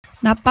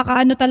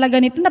Napaka-ano talaga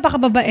nito,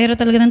 napaka-babaero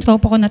talaga ng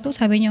tropa ko na to,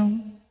 sabi niyo.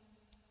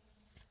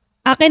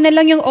 Akin na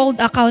lang yung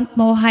old account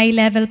mo, high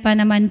level pa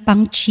naman,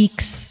 pang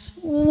cheeks.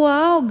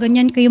 Wow,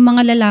 ganyan kayo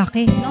mga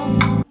lalaki, no?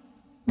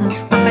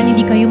 Baka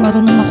hindi kayo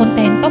marunong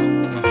makontento.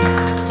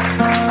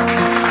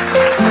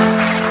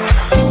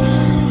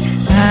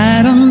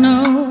 I don't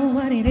know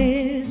what it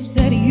is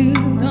that you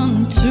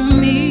done to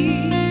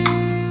me,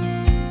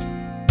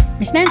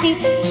 Miss Nancy,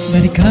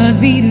 but it caused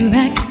me to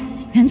act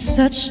in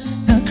such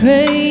a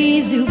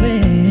crazy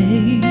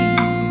way.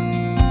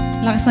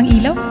 Lakas ng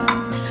ilaw.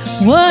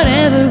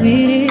 Whatever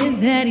it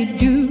is that you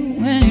do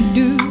when you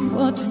do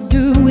what you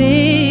do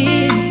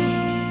with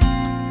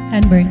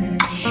sunburn,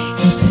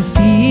 it's a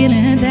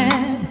feeling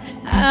that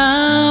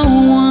I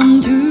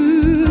want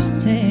to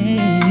stay.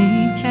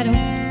 Shadow.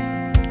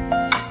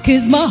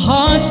 'Cause my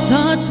heart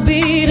starts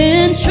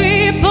beating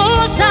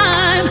triple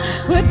time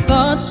with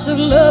thoughts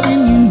of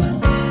loving you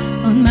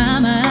on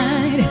my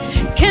mind.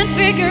 Can't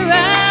figure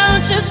out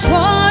just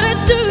what to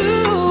do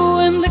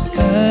when the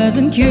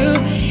cousin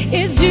cute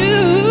is you.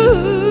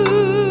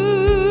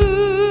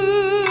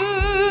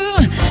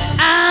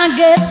 I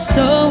get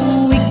so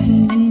weak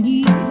in the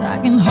knees,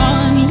 I can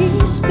hardly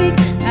speak.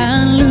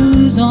 I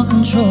lose all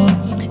control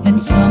and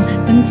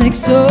something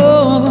takes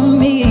over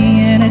me.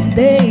 And a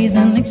days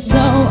and it's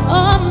so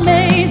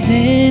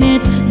amazing.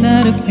 It's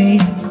not a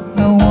phase.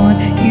 I want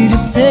you to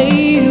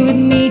stay with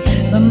me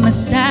by my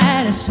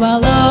side. I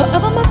swallow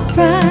up my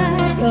pride.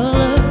 Your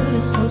love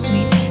is so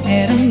sweet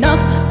and it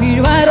knocks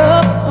me right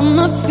up on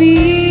my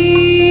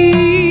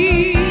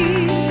feet.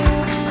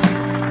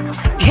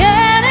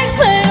 Can't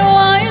explain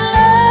why your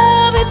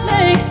love, it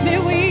makes me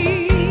weak.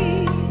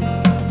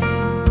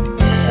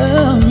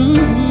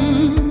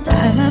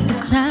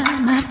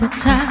 Time after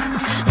time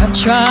I've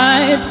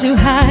tried to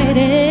hide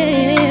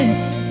it,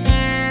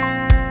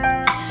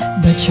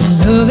 but your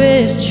love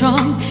is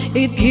strong,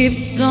 it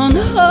keeps on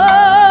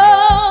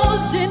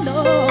holding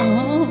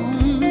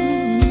on.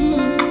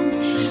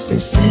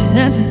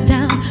 Persistence is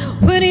down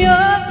when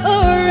you're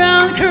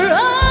around,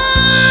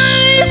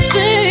 cries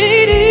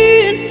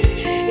fading.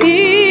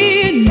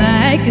 In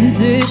my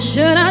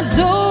condition, I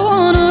don't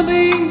wanna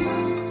be.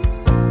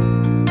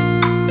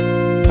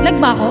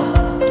 Nagba ko?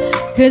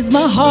 'Cause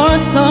my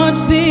heart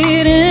starts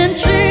beating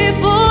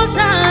triple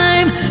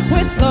time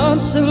with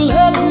thoughts of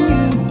loving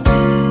you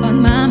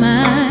on my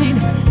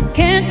mind.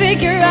 Can't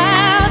figure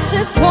out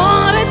just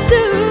what to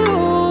do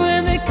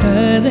when the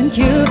cousin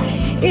cute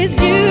is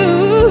you.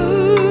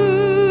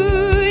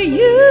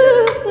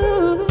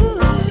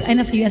 Ay,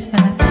 nasa US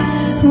pala.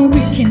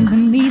 Weak in the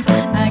knees,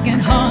 I can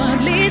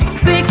hardly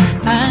speak.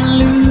 I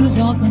lose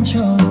all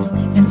control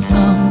and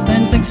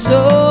something takes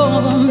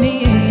over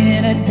me.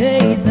 In a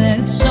days that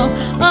it's so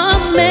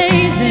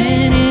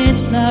amazing.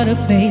 It's not a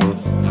phase.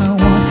 I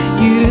want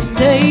you to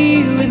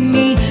stay with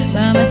me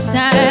by my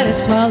side. I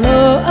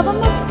swallow up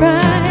my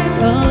pride.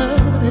 Your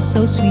love is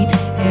so sweet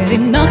and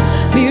it knocks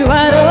me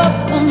right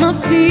up on my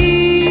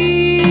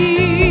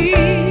feet.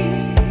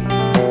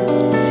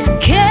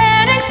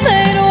 Can't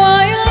explain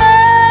why your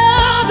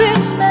love, it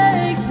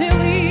makes me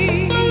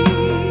weak.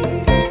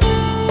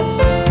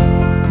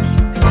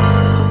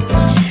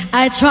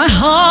 I try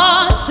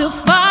hard to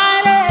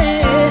fight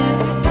it,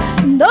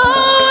 no,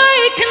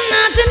 I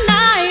cannot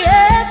deny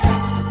it.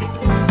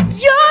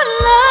 Your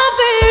love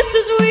is so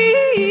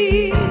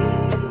sweet.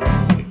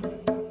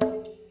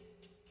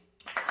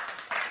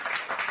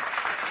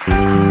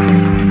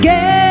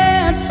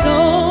 Get so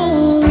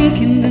weak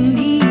in the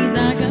knees,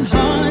 I can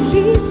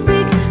hardly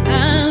speak.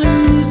 I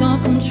lose all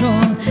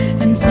control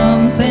and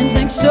something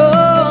takes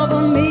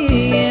over me.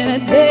 In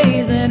a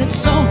days and it's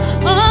so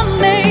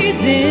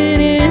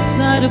amazing. It's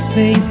not a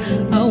phase.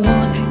 I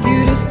want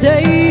you to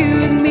stay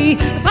with me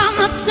by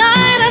my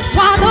side. I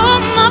swallow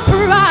my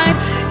pride.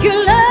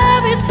 Your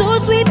love is so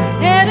sweet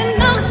and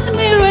it knocks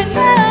me right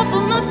off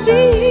of my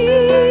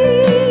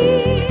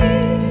feet.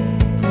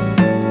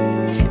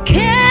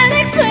 Can't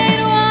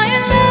explain why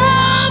your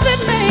love, it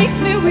makes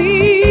me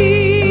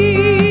weak.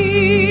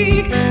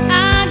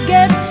 I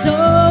get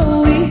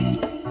so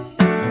weak.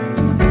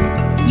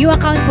 New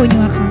account po, new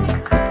account.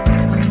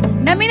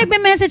 May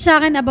nagme-message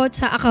sa akin about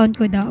sa account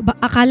ko daw.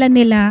 Akala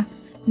nila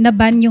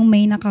na-ban yung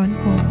main account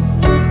ko.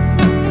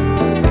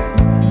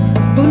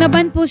 Kung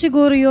na-ban po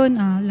siguro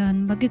yun,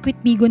 mag-quit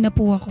Bigo na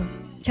po ako.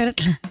 Charot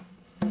lang.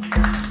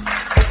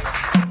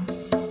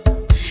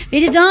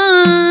 DJ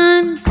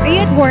John, are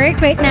you at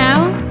work right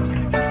now?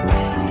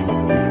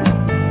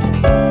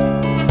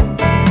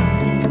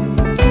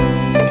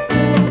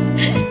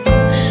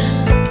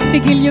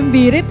 Pigil yung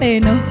birit eh,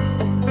 no?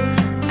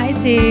 I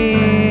see.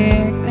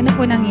 Ano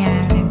po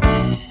nangyari?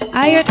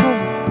 You're at home.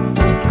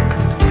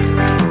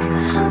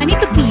 I need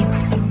to pee.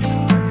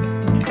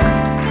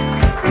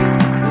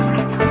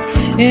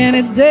 And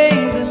the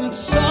days it looks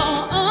so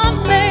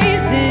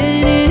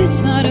amazing.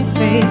 It's not a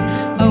phase.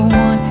 I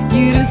want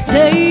you to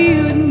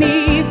stay with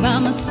me by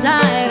my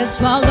side. I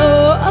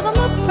swallow up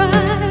my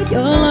pride.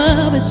 Your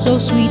love is so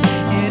sweet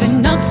and it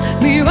knocks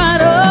me right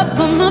up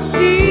on my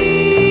feet.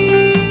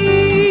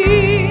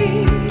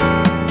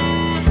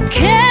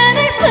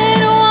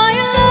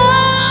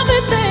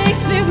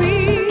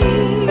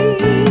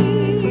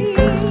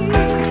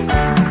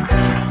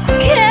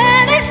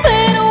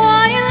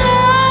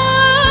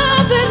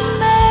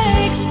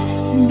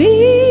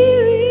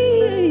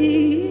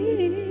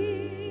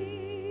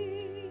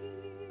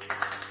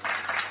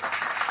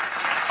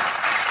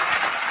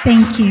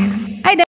 Thank you.